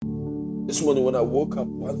This morning when I woke up,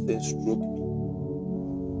 one thing struck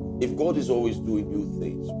me. If God is always doing new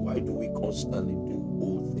things, why do we constantly do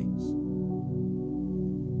old things?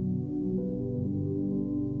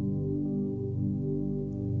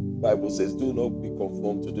 The Bible says, do not be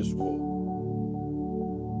conformed to this world,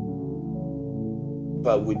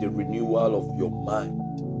 but with the renewal of your mind.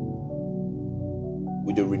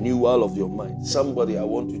 With the renewal of your mind. Somebody, I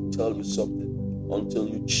want to tell you something. Until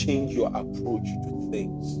you change your approach to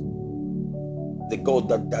things, the God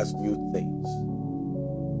that does new things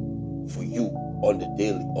for you on the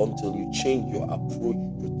daily, until you change your approach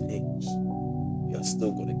to things, you are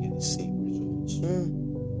still going to get the same results.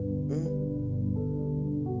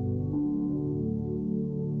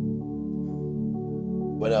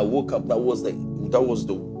 When I woke up, that was the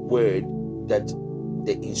word, that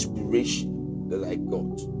the inspiration that I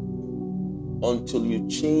got. Until you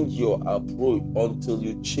change your approach, to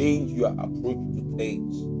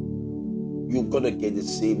things, you're gonna get the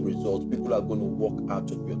same results. People are gonna walk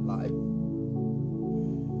out of your life.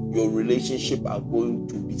 Your relationship are going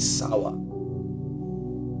to be sour.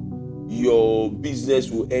 Your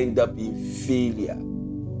business will end up in failure.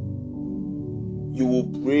 You will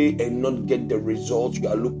pray and not get the results you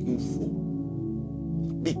are looking for,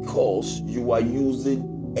 because you are using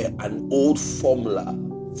an old formula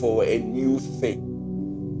for a new thing.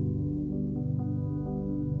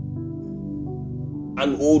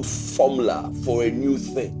 An old formula for a new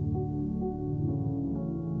thing.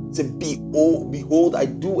 Say, behold, I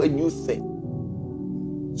do a new thing.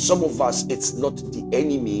 Some of us, it's not the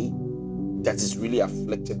enemy that is really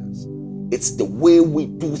afflicting us. It's the way we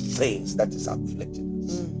do things that is afflicting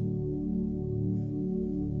us.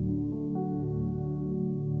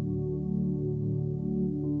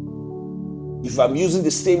 If I'm using the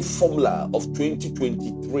same formula of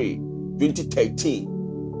 2023, 2013,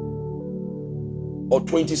 or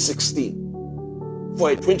 2016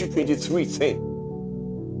 for a 2023 thing,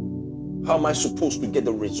 how am I supposed to get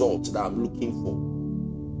the results that I'm looking for?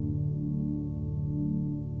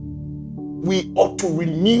 We ought to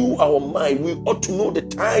renew our mind. We ought to know the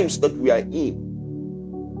times that we are in.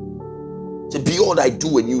 To behold, I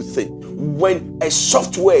do a new thing. When a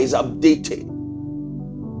software is updated,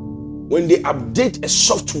 when they update a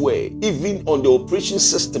software, even on the operation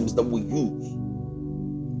systems that we use,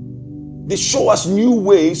 they show us new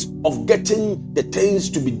ways of getting the things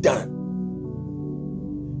to be done.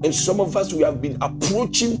 And some of us, we have been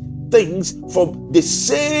approaching things from the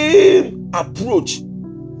same approach.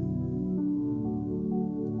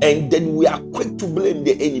 And then we are quick to blame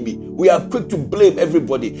the enemy. We are quick to blame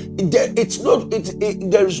everybody. It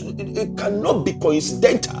cannot be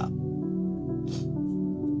coincidental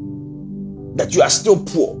that you are still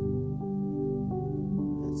poor.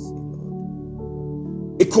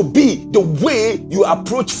 It could be the way you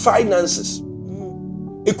approach finances.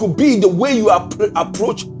 It could be the way you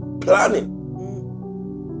approach planning.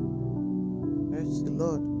 Yes,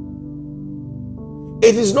 Lord.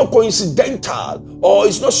 It is not coincidental, or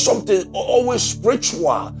it's not something always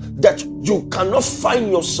spiritual, that you cannot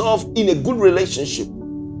find yourself in a good relationship.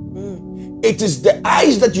 It is the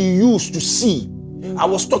eyes that you use to see. I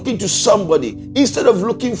was talking to somebody. Instead of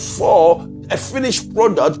looking for a finished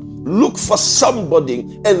product, look for somebody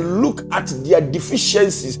and look at their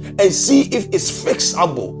deficiencies and see if it's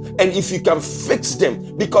fixable and if you can fix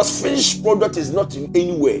them, because finished product is not in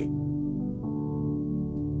anywhere.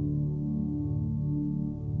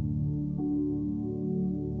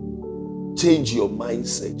 Change your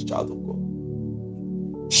mindset, child of God.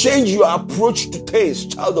 Change your approach to things,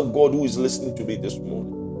 child of God who is listening to me this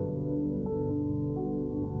morning.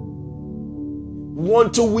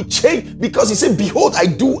 Until we change, because he said, behold, I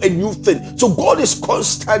do a new thing. So God is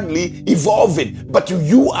constantly evolving, but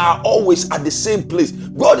you are always at the same place.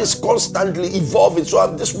 God is constantly evolving.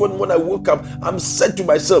 So this morning when I woke up, I'm said to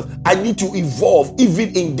myself, I need to evolve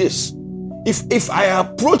even in this. If I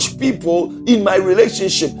approach people in my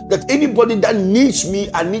relationship, that anybody that needs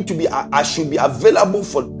me, I should be available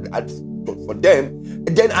for them,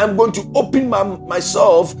 then I'm going to open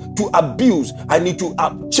myself to abuse. I need to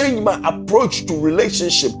change my approach to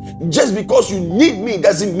relationship. Just because you need me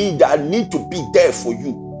doesn't mean that I need to be there for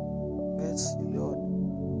you. Yes, Lord.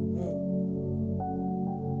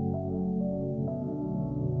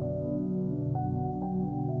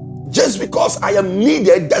 Just because I am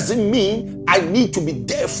needed doesn't mean I need to be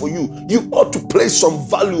there for you. You ought to place some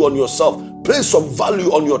value on yourself. Place some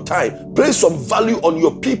value on your time. Place some value on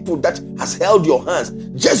your people that has held your hands.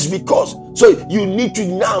 Just because. So you need to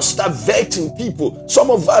now start vetting people.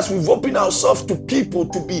 Some of us, we've opened ourselves to people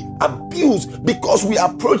to be abused because we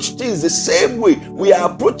approach things the same way. We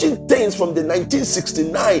are approaching things from the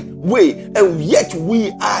 1969 way, and yet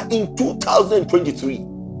we are in 2023.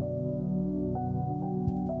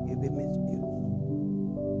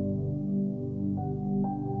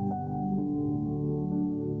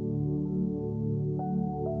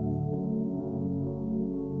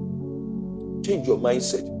 Change your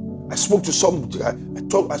mindset. I spoke to somebody.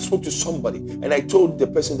 I spoke to somebody, and I told the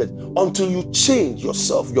person that until you change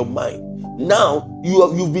yourself, your mind. Now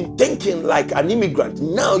you've been thinking like an immigrant.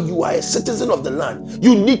 Now you are a citizen of the land.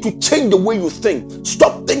 You need to change the way you think.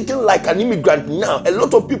 Stop thinking like an immigrant now. A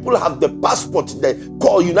lot of people have the passport they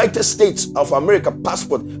call United States of America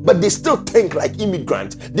passport, but they still think like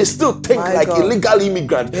immigrant. They still think like illegal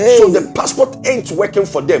immigrant. Hey. So the passport ain't working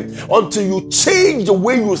for them. Until you change the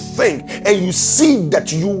way you think and you see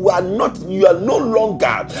that you are no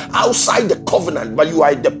longer outside the covenant, but you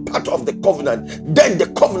are the part of the covenant, then the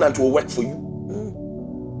covenant will work for you.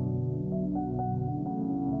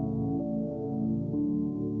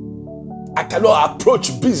 I cannot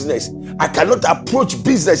approach business. I cannot approach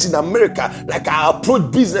business in America like I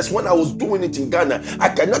approached business when I was doing it in Ghana. I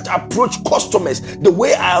cannot approach customers the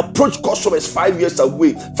way I approached customers 5 years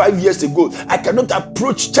ago. I cannot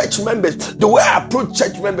approach church members the way I approached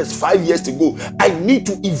church members 5 years ago. I need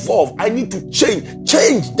to evolve. I need to change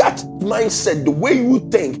that mindset, the way you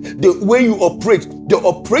think, the way you operate, the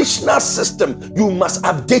operational system. You must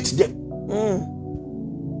update them.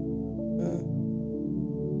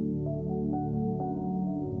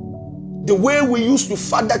 The way we used to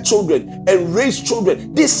father children and raise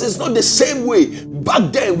children, this is not the same way.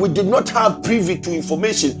 Back then, we did not have privy to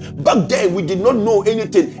information. Back then, we did not know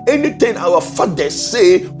anything. Anything our fathers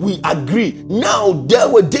say, we agree. Now, there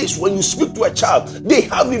were days when you speak to a child, they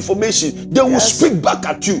have information. They will speak back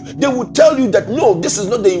at you. They will tell you that, no, this is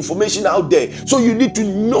not the information out there. So you need to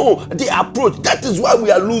know the approach. That is why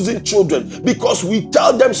we are losing children, because we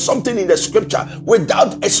tell them something in the scripture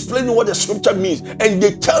without explaining what the scripture means. And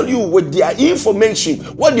they tell you with their information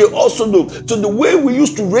what they also know. So the way we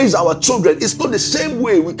used to raise our children is not the same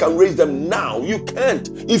way we can raise them now. You can't.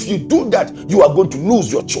 If you do that, you are going to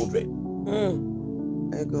lose your children.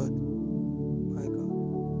 My God. My God.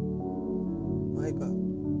 My God.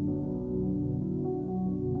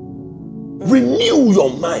 Renew your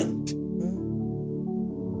mind.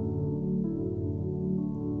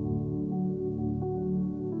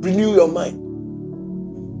 Renew your mind.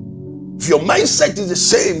 If your mindset is the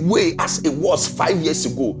same way as it was 5 years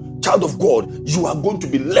ago, child of God, you are going to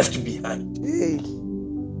be left behind. Hey.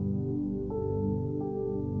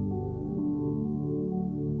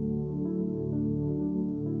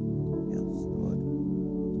 Yes, Lord.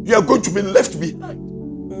 You are going to be left behind.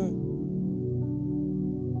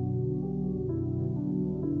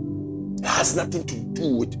 It has nothing to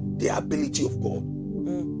do with the ability of God.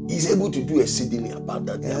 He's able to do exceedingly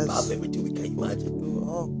abundantly above everything we can imagine.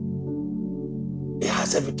 It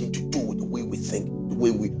has everything to do with the way we think, the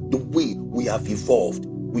way we have evolved.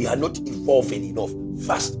 We are not evolving enough,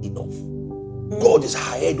 fast enough. God is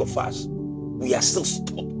ahead of us. We are still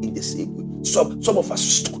stuck in the same way. Some of us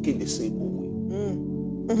stuck in the same way.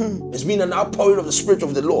 There's been an outpouring of the Spirit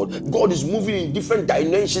of the Lord. God is moving in different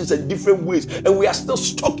dimensions and different ways, and we are still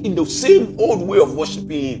stuck in the same old way of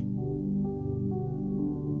worshiping Him.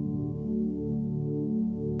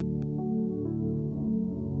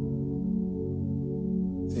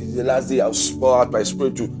 The last day I was poured out my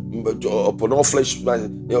spirit upon all flesh.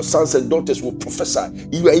 Your sons and daughters will prophesy.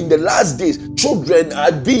 You are in the last days. Children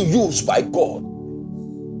are being used by God.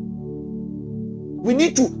 We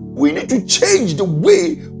need to change the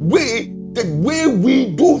way we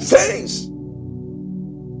do things.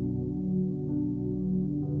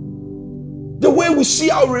 The way we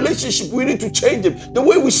see our relationship, we need to change them. The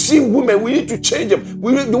way we see women, we need to change them.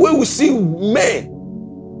 The way we see men.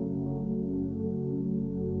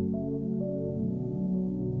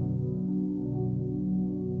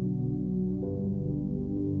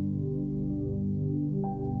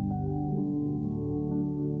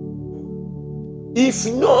 If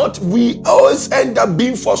not, we always end up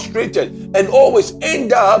being frustrated and always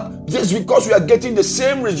end up just because we are getting the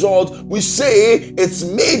same result. We say it's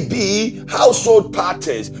maybe household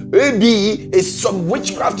parties, maybe it's some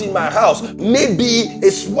witchcraft in my house, maybe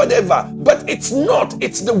it's whatever, but it's not.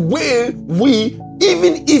 It's the way we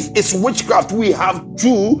Even if it's witchcraft, we have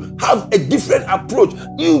to have a different approach.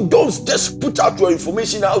 You don't just put out your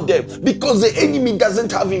information out there, because the enemy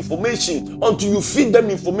doesn't have information until you feed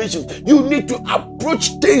them information. You need to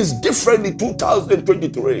approach things differently.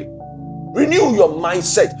 2023. Renew your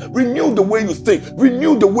mindset. Renew the way you think.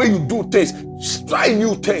 Renew the way you do things. Try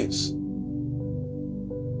new things.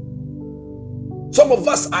 Some of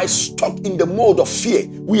us are stuck in the mode of fear.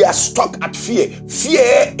 We are stuck at fear.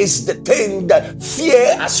 Fear is the thing that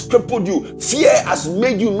fear has crippled you. Fear has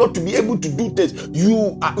made you not to be able to do things.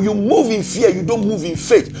 You move in fear. You don't move in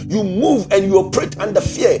faith. You move and you operate under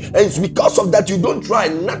fear. And it's because of that you don't try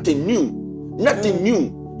nothing new. Nothing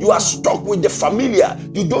new. You are stuck with the familiar.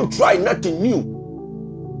 You don't try nothing new.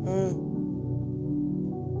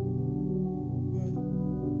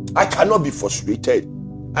 I cannot be frustrated.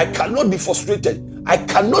 I cannot be frustrated. I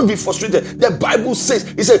cannot be frustrated. The Bible says,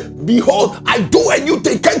 it says, behold, I do a new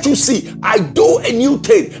thing. Can't you see? I do a new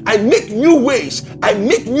thing. I make new ways. I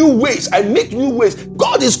make new ways. I make new ways.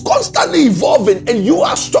 God is constantly evolving, and you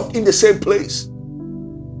are stuck in the same place.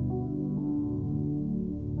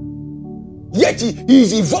 Yet he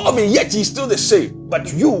is evolving, yet he's still the same.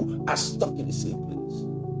 But you are stuck in the same place.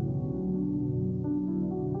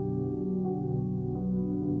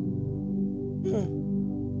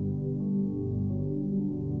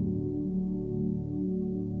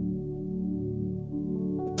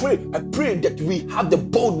 I pray that we have the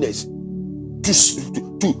boldness to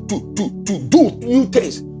do new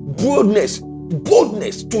things. Boldness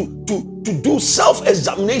to do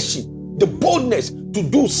self-examination. The boldness to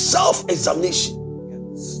do self-examination.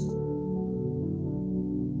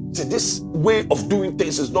 So this way of doing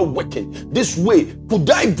things is not working. This way, could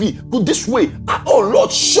this way? Oh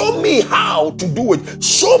Lord, show me how to do it.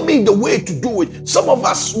 Show me the way to do it. Some of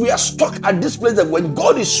us, we are stuck at this place that when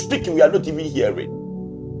God is speaking, we are not even hearing.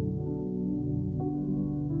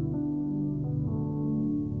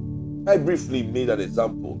 I briefly made an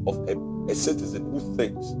example of a citizen who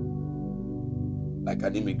thinks like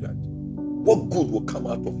an immigrant. What good will come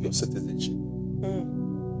out of your citizenship?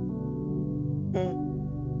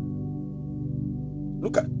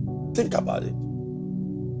 Think about it.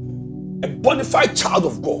 A bona fide child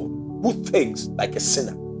of God who thinks like a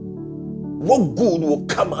sinner. What good will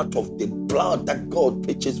come out of the blood that God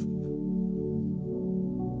purchased?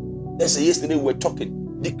 Let's say yesterday we were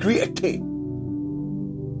talking. Decree a king,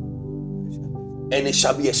 and it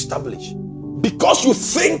shall be established. Because you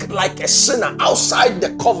think like a sinner outside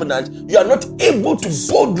the covenant, you are not able to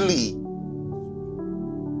boldly.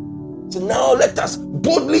 So now let us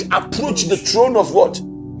boldly approach the throne of what?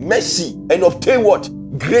 Mercy, and obtain what?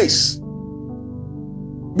 Grace.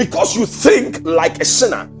 Because you think like a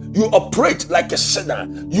sinner, you operate like a sinner,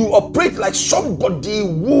 you operate like somebody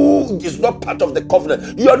who is not part of the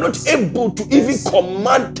covenant. You are not able to even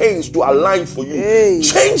command things to align for you.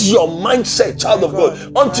 Change your mindset, child of God.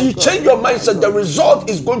 Until you change your mindset, the result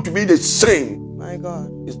is going to be the same. My God.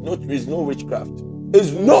 It's no witchcraft. It's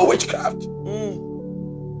no witchcraft.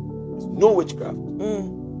 It's no witchcraft.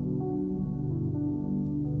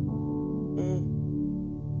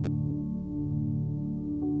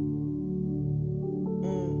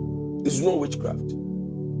 It's no witchcraft.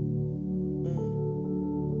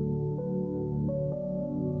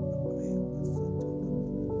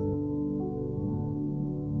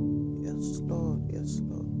 Yes, Lord. Yes,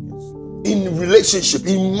 Lord. Yes, Lord. In relationship,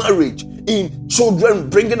 in marriage, in children,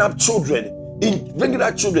 bringing up children.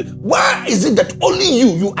 Why is it that only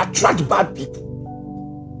you attract bad people?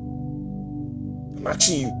 I'm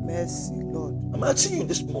asking you. Mercy, Lord. I'm asking you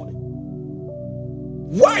this morning.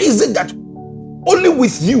 Why is it that only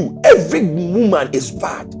with you every woman is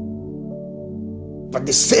bad, but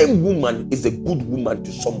the same woman is a good woman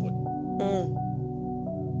to somebody?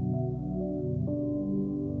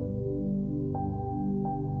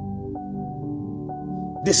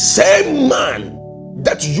 The same man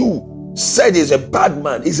that you said is a bad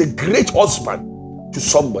man is a great husband to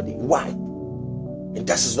somebody. Why? And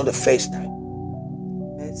that is not the first time.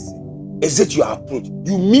 Mercy. Is it your approach?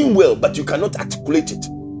 You mean well, but you cannot articulate it.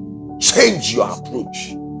 Change your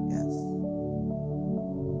approach. Yes.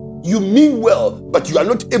 You mean well, but you are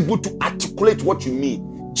not able to articulate what you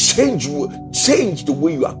mean. Change the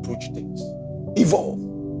way you approach things. Evolve.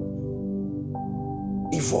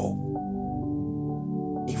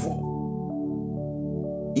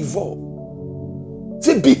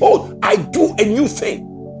 Say, behold, I do a new thing.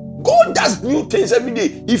 God does new things every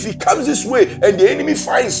day. If he comes this way and the enemy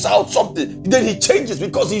finds out something, then he changes,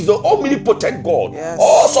 because he's the omnipotent God,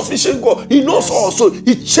 all sufficient God. He knows all, so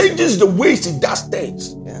he changes the ways he does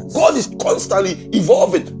things. Yes. God is constantly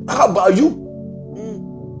evolving. How about you?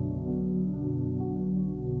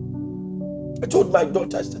 I told my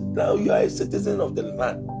daughter, I said, now you are a citizen of the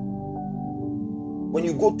land. When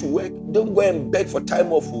you go to work, don't go and beg for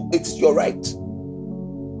time off. It's your right.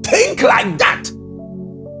 Think like that.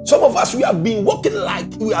 Some of us, we have been walking,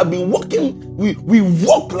 we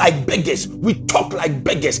walk like beggars. We talk like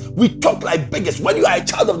beggars. When you are a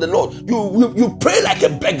child of the Lord, you pray like a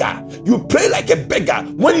beggar. You pray like a beggar.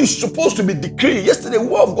 When you're supposed to be decreeing. Yesterday,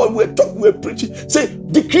 word of God, we were preaching. Say,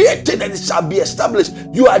 decree a thing and it shall be established.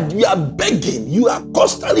 You are begging. You are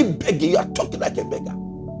constantly begging. You are talking like a beggar.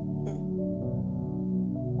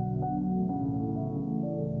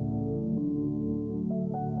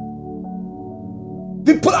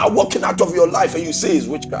 People are walking out of your life and you say it's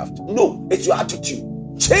witchcraft. No, it's your attitude.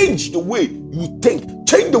 Change the way you think.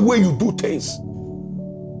 Change the way you do things.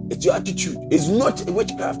 It's your attitude. It's not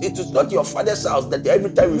witchcraft. It is not your father's house that every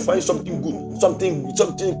time you find something good, something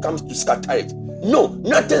comes to scatter it. No,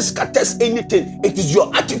 nothing scatters anything. It is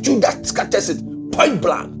your attitude that scatters it. Point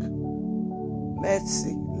blank.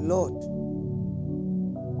 Mercy, Lord.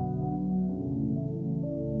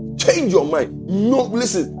 Change your mind. No,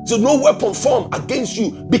 listen. So no weapon formed against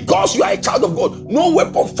you, because you are a child of God. No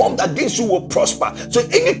weapon formed against you will prosper. So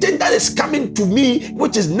anything that is coming to me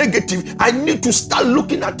which is negative, I need to start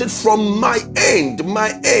looking at it from my end.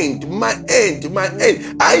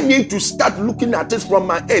 I need to start looking at it from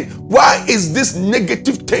my end. Why is this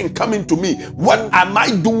negative thing coming to me? What am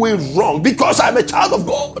I doing wrong? Because I'm a child of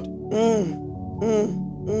God.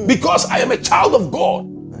 Because I am a child of God.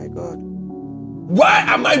 My God. Why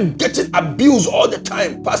am I getting abused all the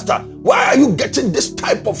time, Pastor? Why are you getting this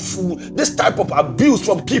type of abuse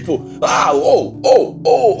from people? I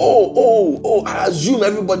assume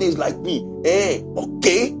everybody is like me.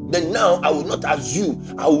 Okay, then now I will not assume.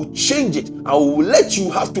 I will change it. I will let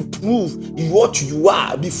you have to prove what you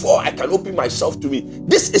are before I can open myself to me.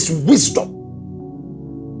 This is wisdom.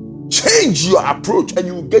 Change your approach and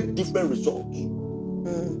you will get different results.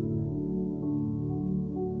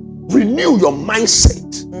 Renew your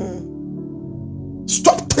mindset.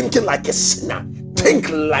 Stop thinking like a sinner. Think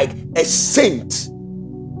like a saint.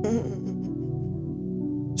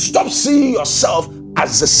 Stop seeing yourself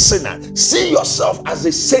as a sinner. See yourself as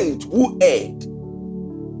a saint who erred.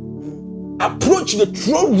 Approach the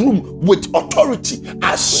throne room with authority.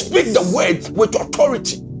 I speak the word with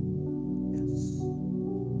authority.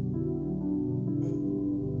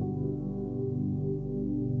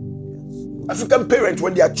 African parents,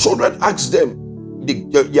 when their children ask them,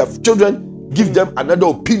 their children give them another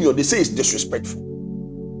opinion, they say it's disrespectful.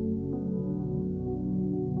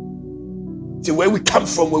 See, where we come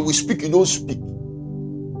from, when we speak, you don't speak.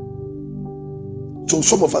 So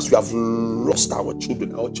some of us, we have lost our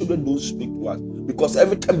children. Our children don't speak to us because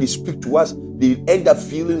every time they speak to us, they end up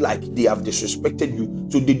feeling like they have disrespected you.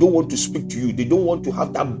 So they don't want to speak to you. They don't want to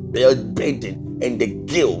have that burden and the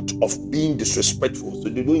guilt of being disrespectful. So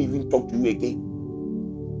they don't even talk to you again.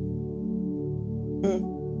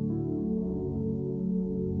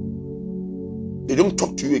 They don't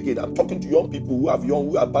talk to you again. I'm talking to young people who are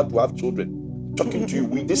about to have children. I'm talking to you.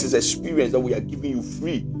 This is experience that we are giving you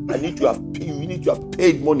free. You need to have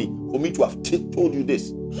paid money for me to have told you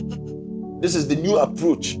this. This is the new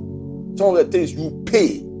approach. Some of the things you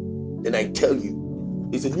pay, then I tell you.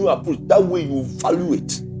 It's a new approach. That way you value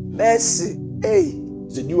it. Mercy. Hey.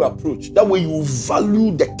 It's a new approach. That way you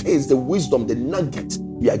value the things, the wisdom, the nugget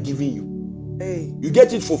we are giving you. Hey. You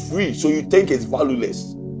get it for free, so you think it's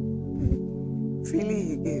valueless. Freely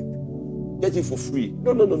he gave. Get it for free.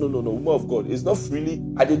 No, woman of God. It's not freely.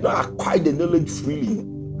 I did not acquire the knowledge freely.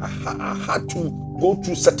 I had to go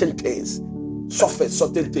through certain things, suffer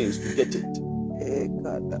certain things to get it.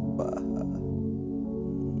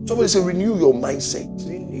 Somebody say, renew your mindset.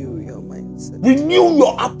 Renew your mindset. Renew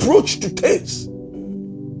your approach to things.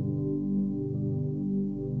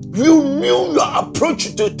 Renew your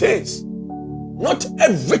approach to things. Not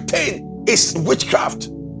everything is witchcraft.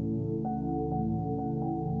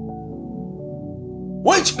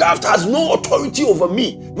 Witchcraft has no authority over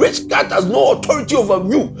me. Witchcraft has no authority over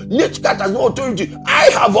you. Witchcraft has no authority. I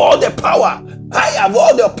have all the power. I have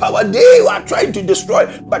all the power. They are trying to destroy,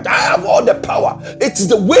 but I have all the power. It's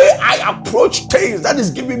the way I approach things that is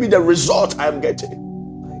giving me the result I am getting.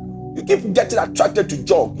 You keep getting attracted to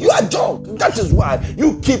junk. You are junk. That is why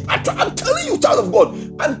you keep I'm telling you, child of God.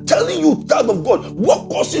 I'm telling you, child of God. What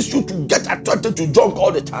causes you to get attracted to junk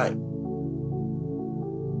all the time?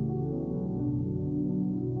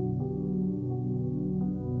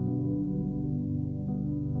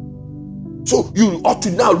 So you ought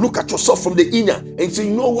to now look at yourself from the inner and say,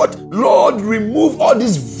 you know what, Lord, remove all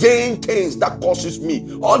these vain things that causes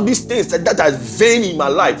me, all these things that are vain in my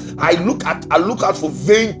life. I look out for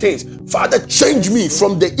vain things. Father, change me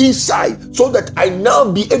from the inside so that I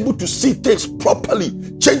now be able to see things properly.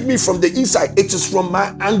 Change me from the inside. It is from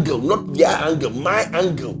my angle, not their angle, my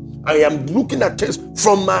angle. I am looking at things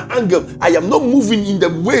from my angle. I am not moving in the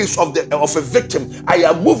ways of a victim. I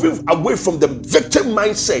am moving away from the victim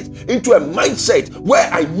mindset into a mindset where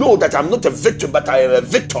I know that I'm not a victim, but I am a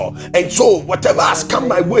victor. And so whatever has come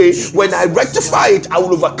my way, when I rectify it, I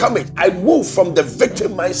will overcome it. I move from the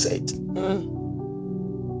victim mindset.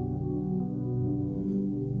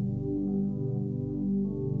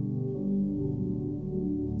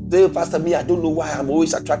 Say, Pastor, me, I don't know why I'm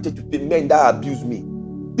always attracted to men that abuse me.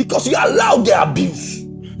 Because you allow the abuse.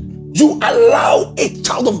 You allow a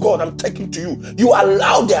child of God, I'm talking to you. You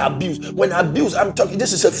allow the abuse. When abuse, I'm talking,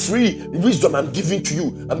 this is a free wisdom I'm giving to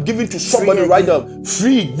you. I'm giving to somebody right now.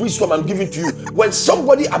 Free wisdom I'm giving to you. When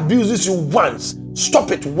somebody abuses you once,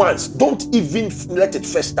 stop it once. Don't even let it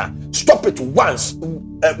fester. Stop it once.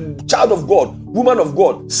 Child of God, woman of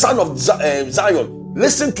God, son of Zion,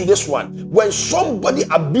 listen to this one. When somebody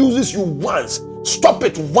abuses you once, stop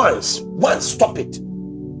it once. Once, stop it.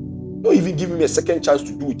 Don't even give me a second chance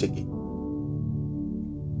to do it again.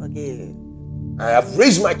 Okay. I have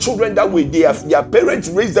raised my children that way. Their parents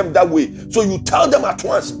raised them that way. So you tell them at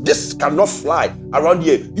once, this cannot fly around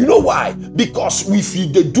here. You know why? Because if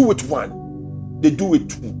they do it one, they do it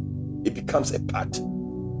two, it becomes a pattern.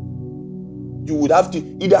 You would have to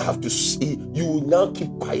you will now keep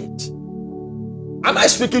quiet. Am I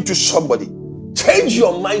speaking to somebody? Change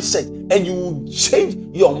your mindset, and you will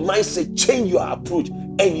change your mindset, change your approach,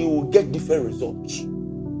 and you will get different results.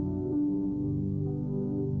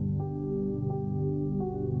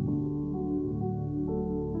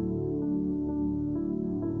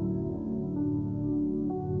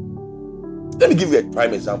 Let me give you a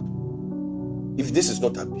prime example. If this is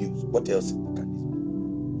not abuse, what else can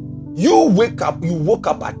this be? You woke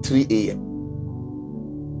up at 3 a.m.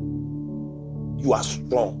 You are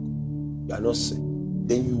strong. You are not sick.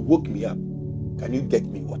 Then you woke me up. Can you get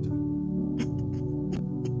me water?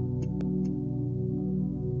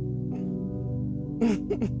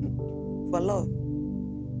 For love.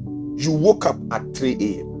 You woke up at 3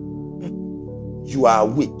 a.m. You are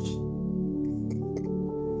awake.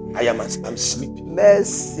 I'm sleeping.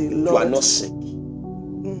 Mercy, Lord. You are not sick.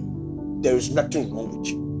 There is nothing wrong with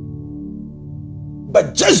you.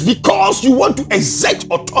 But just because you want to exert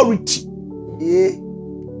authority,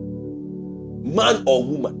 man or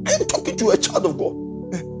woman, I am talking to a child of God.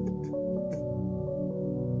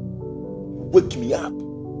 Wake me up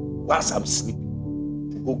whilst I'm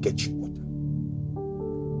sleeping to go get you water.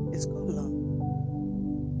 It's called love.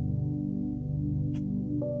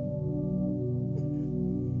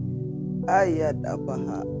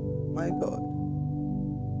 Ayadabaha. My God.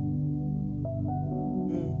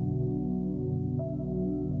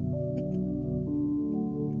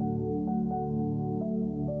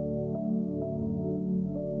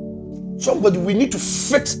 Somebody, we need to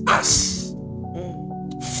fix us.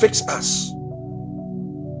 Fix us.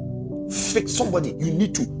 Fix somebody. We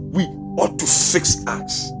ought to fix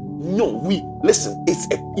us. No, listen,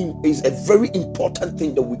 it's a very important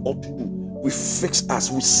thing that we ought to do. We fix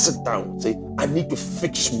us. We sit down and say, I need to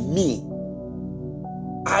fix me.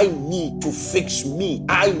 I need to fix me.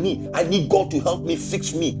 I need God to help me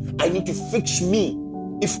fix me. I need to fix me.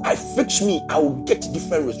 If I fix me, I will get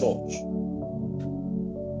different results.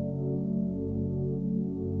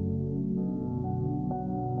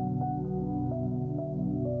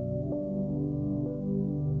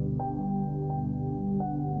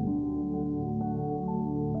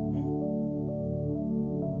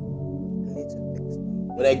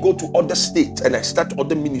 When I go to other states and I start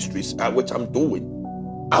other ministries, which I'm doing,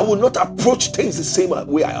 I will not approach things the same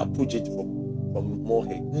way I approach it from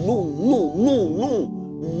Morehead. No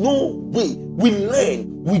way. We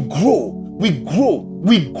learn, we grow.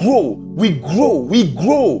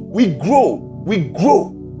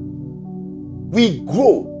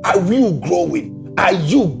 Are you growing? Are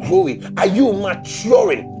you growing? Are you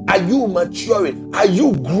maturing? Are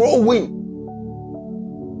you growing?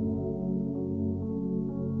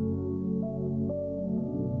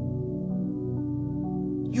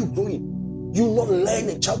 Growing. You're not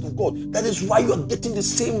learning, child of God. That is why you are getting the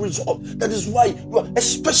same result. That is why you are,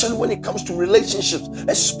 especially when it comes to relationships,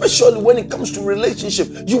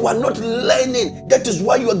 you are not learning. That is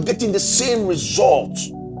why you are getting the same results.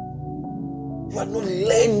 You are not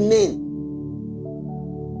learning.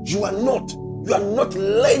 You are not. You are not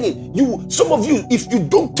learning. Some of you, if you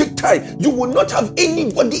don't take time, you will not have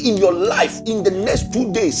anybody in your life in the next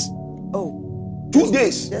 2 days. Oh, 2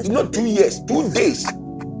 days, yes, not 2 years. 2 days.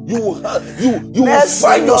 You will will Mercy,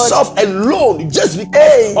 find Lord. yourself alone just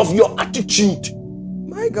because of your attitude.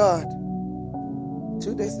 my God.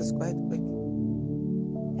 2 days is quite quick.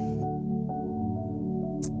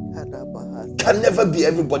 Can never be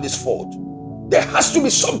everybody's fault. There has to be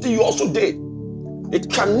something you also did. It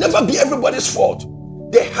can never be everybody's fault.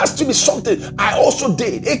 There has to be something I also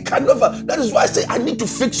did. It can never. That is why I say I need to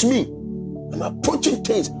fix me. I'm approaching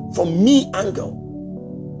things from me angle.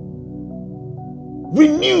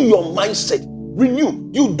 Renew your mindset. Renew.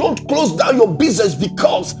 You don't close down your business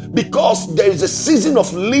because there is a season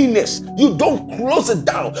of leanness. You don't close it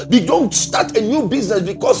down. You don't start a new business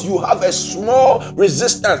because you have a small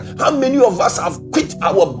resistance. How many of us have quit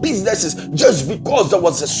our businesses just because there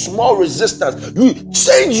was a small resistance? You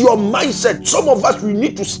change your mindset. Some of us, we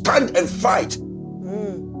need to stand and fight.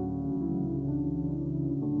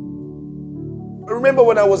 I remember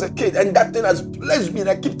when I was a kid, and that thing has blessed me, and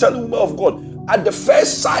I keep telling women of God, at the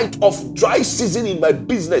first sight of dry season in my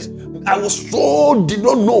business, I did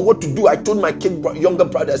not know what to do. I told my younger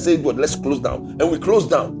brother, I said, "God, let's close down." And we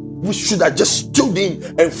closed down. We should have just stood in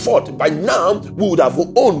and fought. By now, we would have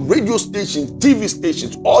owned radio stations, TV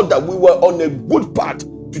stations, all that. We were on a good path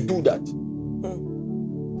to do that.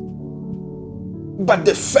 But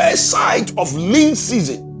the first sight of lean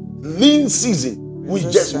season,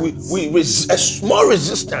 a small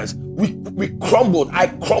resistance. We crumbled. I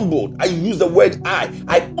crumbled. I use the word I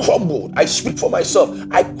crumbled. I speak for myself.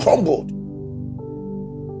 I crumbled.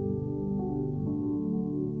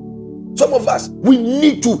 Some of us, we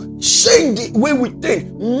need to change the way we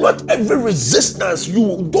think. Not every resistance,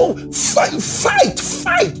 you don't fight.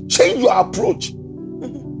 Change your approach.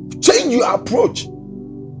 Change your approach.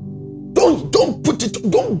 Don't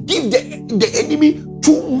give the enemy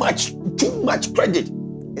too much credit.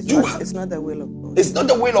 It's not the will of God. It's not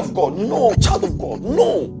the will of God. No, child of God.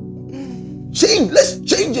 No. Change. Let's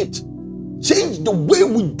change it. Change the way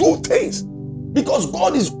we do things. Because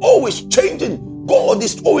God is always changing. God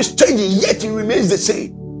is always changing, yet He remains the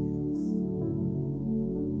same.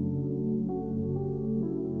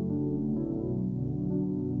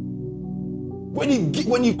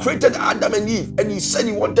 When He created Adam and Eve, and He said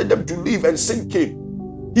He wanted them to live, and sin came,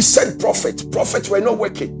 He sent prophets. Prophets were not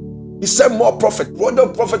working. He sent more prophets. When the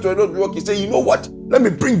prophets were not working, He said, "You know what? Let me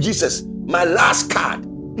bring Jesus, my last card."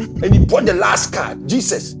 And He brought the last card,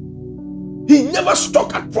 Jesus. He never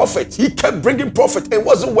stuck at prophets. He kept bringing prophets and it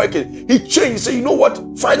wasn't working. He changed. He said, "You know what?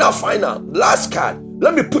 Final, last card.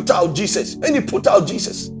 Let me put out Jesus." And He put out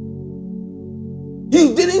Jesus.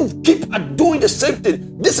 He didn't keep at doing the same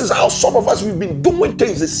thing. This is how some of us, we've been doing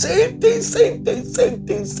things. The same thing.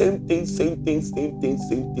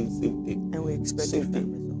 And we expect different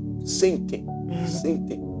results. Same thing.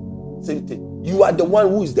 You are the one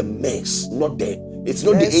who is the mess, not them. It's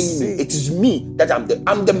not the enemy. It is me that I'm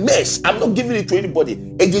the mess. I'm not giving it to anybody.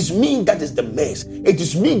 It is me that is the mess. It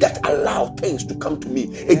is me that allow things to come to me.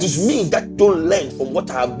 It is me that don't learn from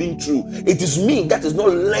what I have been through. It is me that is not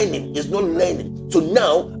learning. It's not learning. So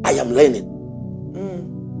now I am learning.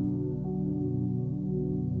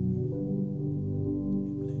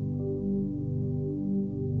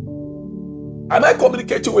 Am I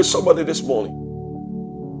communicating with somebody this morning?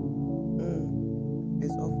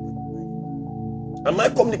 It's off the mind. Am I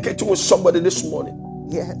communicating with somebody this morning?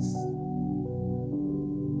 Yes.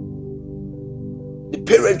 The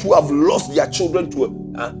parents who have lost their children to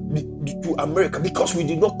America because we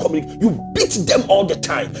did not communicate. You beat them all the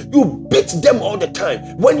time.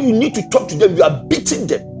 When you need to talk to them, you are beating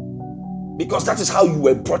them because that is how you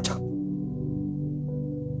were brought up.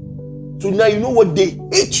 So now you know what? They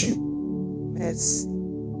hate you. Yes.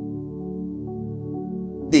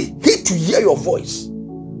 They hate to hear your voice.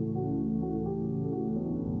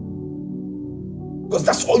 Because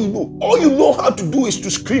that's all you know. All you know how to do is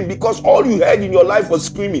to scream because all you heard in your life was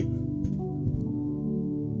screaming.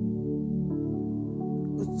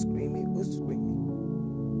 Who's screaming?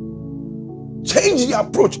 Change the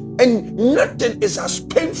approach. And nothing is as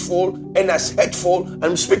painful and as hurtful.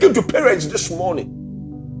 I'm speaking to parents this morning.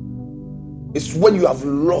 It's when you have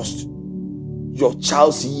lost your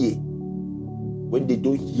child's ear, when they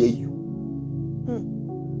don't hear you.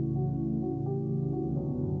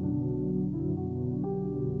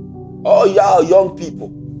 All y'all young people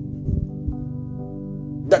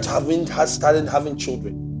that has started having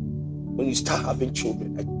children, when you start having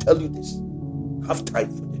children, I tell you this, have time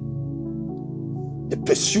for them. The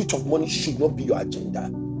pursuit of money should not be your agenda.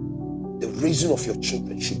 The raising of your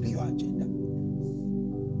children should be your agenda.